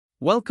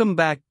Welcome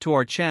back to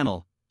our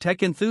channel,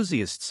 Tech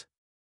Enthusiasts.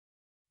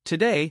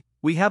 Today,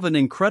 we have an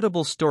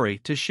incredible story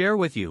to share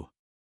with you.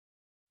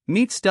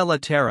 Meet Stella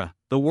Terra,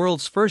 the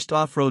world's first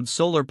off-road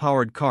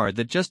solar-powered car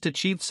that just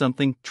achieved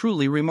something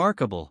truly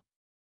remarkable.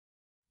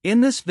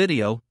 In this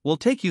video, we'll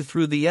take you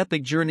through the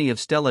epic journey of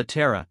Stella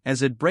Terra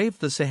as it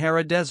braved the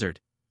Sahara Desert,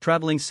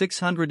 traveling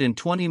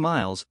 620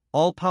 miles,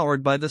 all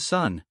powered by the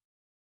sun.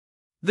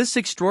 This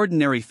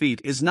extraordinary feat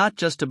is not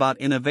just about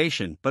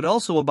innovation but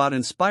also about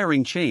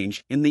inspiring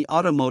change in the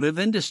automotive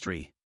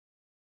industry.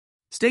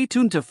 Stay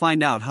tuned to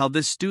find out how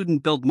this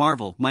student-built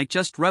marvel might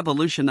just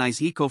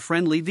revolutionize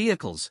eco-friendly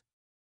vehicles.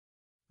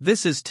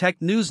 This is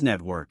Tech News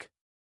Network.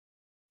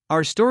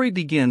 Our story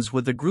begins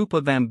with a group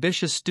of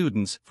ambitious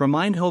students from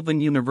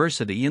Eindhoven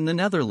University in the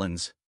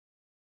Netherlands.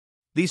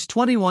 These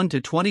 21 to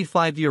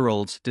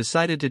 25-year-olds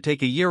decided to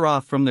take a year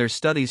off from their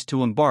studies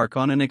to embark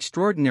on an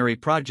extraordinary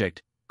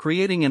project,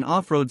 creating an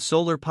off-road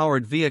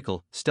solar-powered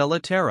vehicle,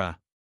 Stella Terra.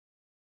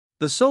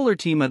 The solar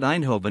team at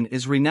Eindhoven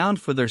is renowned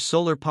for their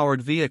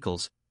solar-powered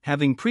vehicles,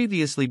 having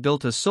previously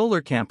built a solar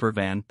camper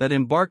van that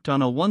embarked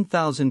on a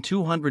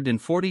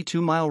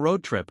 1,242-mile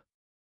road trip.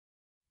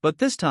 But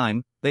this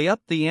time, they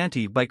upped the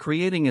ante by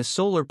creating a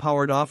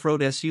solar-powered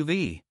off-road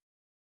SUV.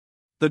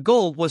 The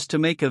goal was to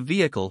make a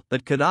vehicle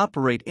that could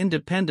operate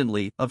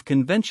independently of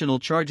conventional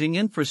charging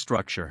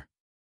infrastructure.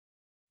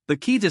 The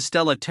key to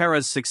Stella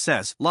Terra's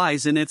success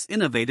lies in its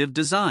innovative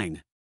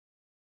design.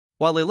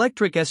 While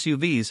electric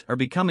SUVs are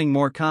becoming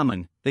more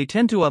common, they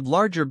tend to have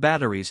larger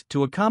batteries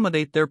to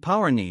accommodate their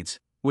power needs,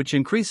 which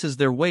increases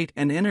their weight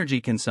and energy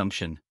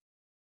consumption.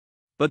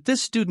 But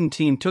this student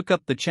team took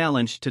up the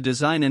challenge to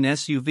design an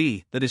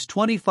SUV that is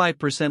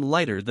 25%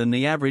 lighter than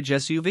the average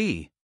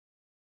SUV.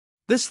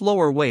 This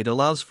lower weight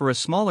allows for a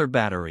smaller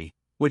battery,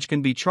 which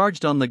can be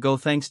charged on the go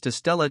thanks to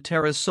Stella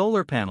Terra's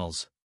solar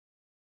panels.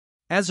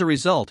 As a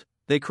result,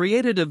 they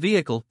created a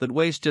vehicle that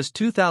weighs just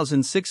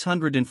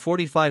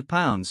 2,645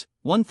 pounds,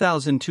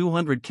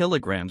 1,200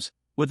 kilograms,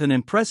 with an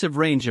impressive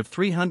range of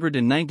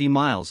 390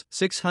 miles,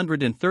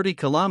 630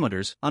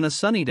 kilometers, on a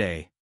sunny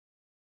day.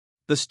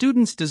 The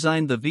students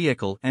designed the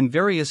vehicle and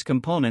various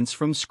components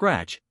from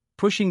scratch,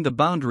 pushing the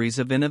boundaries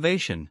of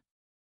innovation.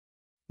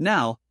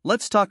 Now,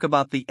 let's talk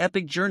about the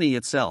epic journey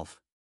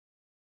itself.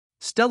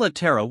 Stella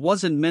Terra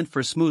wasn't meant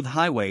for smooth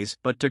highways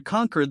but to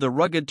conquer the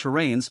rugged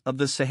terrains of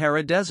the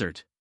Sahara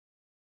Desert.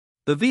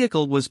 The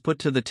vehicle was put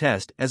to the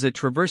test as it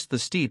traversed the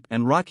steep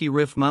and rocky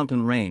Rif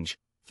mountain range,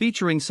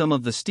 featuring some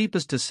of the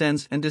steepest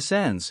ascents and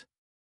descents.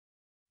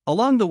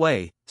 Along the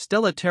way,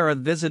 Stella Terra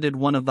visited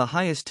one of the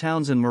highest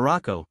towns in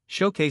Morocco,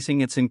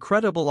 showcasing its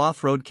incredible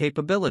off-road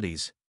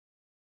capabilities.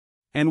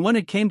 And when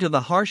it came to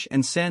the harsh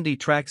and sandy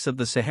tracks of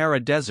the Sahara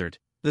Desert,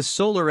 this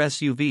solar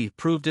SUV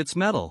proved its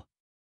mettle.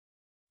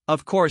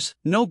 Of course,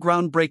 no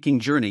groundbreaking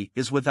journey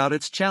is without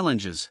its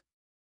challenges.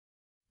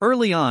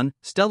 Early on,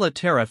 Stella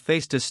Terra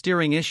faced a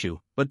steering issue,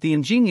 but the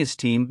ingenious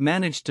team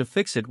managed to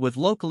fix it with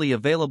locally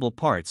available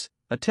parts,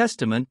 a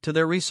testament to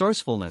their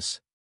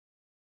resourcefulness.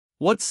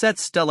 What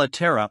sets Stella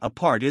Terra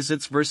apart is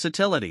its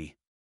versatility.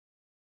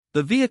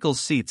 The vehicle's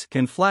seats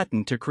can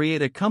flatten to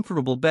create a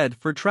comfortable bed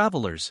for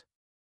travelers.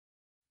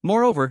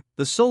 Moreover,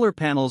 the solar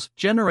panels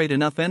generate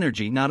enough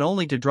energy not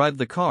only to drive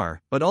the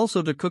car but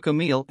also to cook a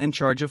meal and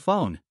charge a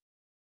phone.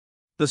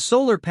 The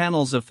solar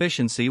panels'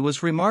 efficiency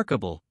was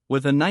remarkable,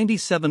 with a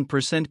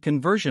 97%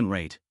 conversion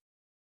rate.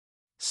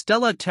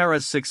 Stella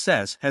Terra's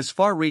success has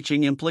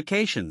far-reaching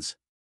implications.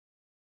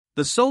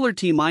 The solar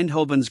team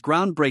Eindhoven's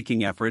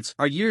groundbreaking efforts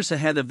are years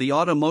ahead of the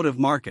automotive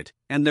market,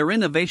 and their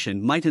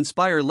innovation might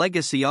inspire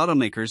legacy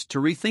automakers to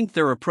rethink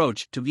their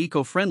approach to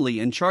eco-friendly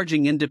and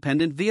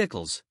charging-independent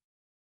vehicles.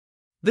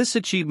 This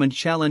achievement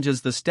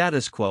challenges the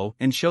status quo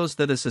and shows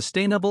that a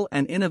sustainable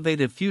and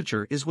innovative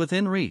future is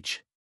within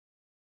reach.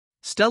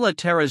 Stella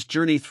Terra's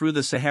journey through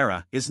the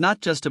Sahara is not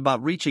just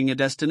about reaching a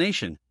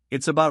destination,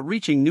 it's about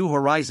reaching new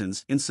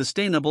horizons in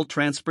sustainable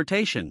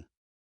transportation.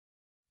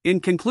 In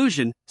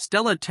conclusion,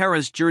 Stella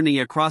Terra's journey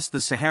across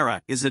the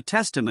Sahara is a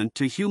testament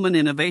to human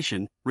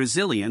innovation,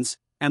 resilience,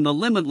 and the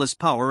limitless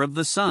power of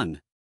the sun.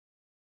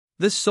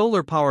 This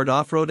solar-powered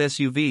off-road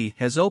SUV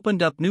has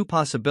opened up new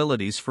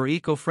possibilities for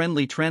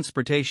eco-friendly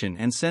transportation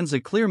and sends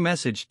a clear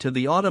message to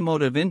the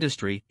automotive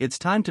industry: it's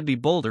time to be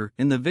bolder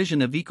in the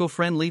vision of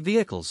eco-friendly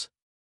vehicles.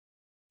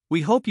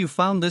 We hope you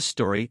found this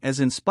story as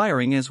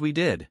inspiring as we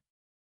did.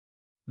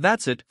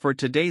 That's it for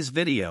today's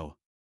video.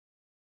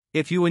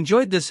 If you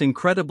enjoyed this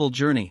incredible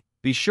journey,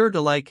 be sure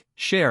to like,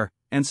 share,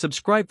 and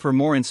subscribe for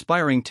more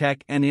inspiring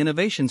tech and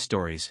innovation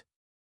stories.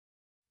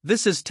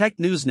 This is Tech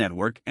News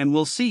Network, and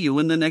we'll see you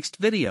in the next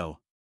video.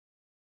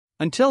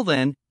 Until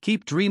then,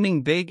 keep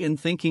dreaming big and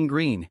thinking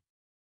green.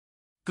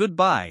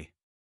 Goodbye.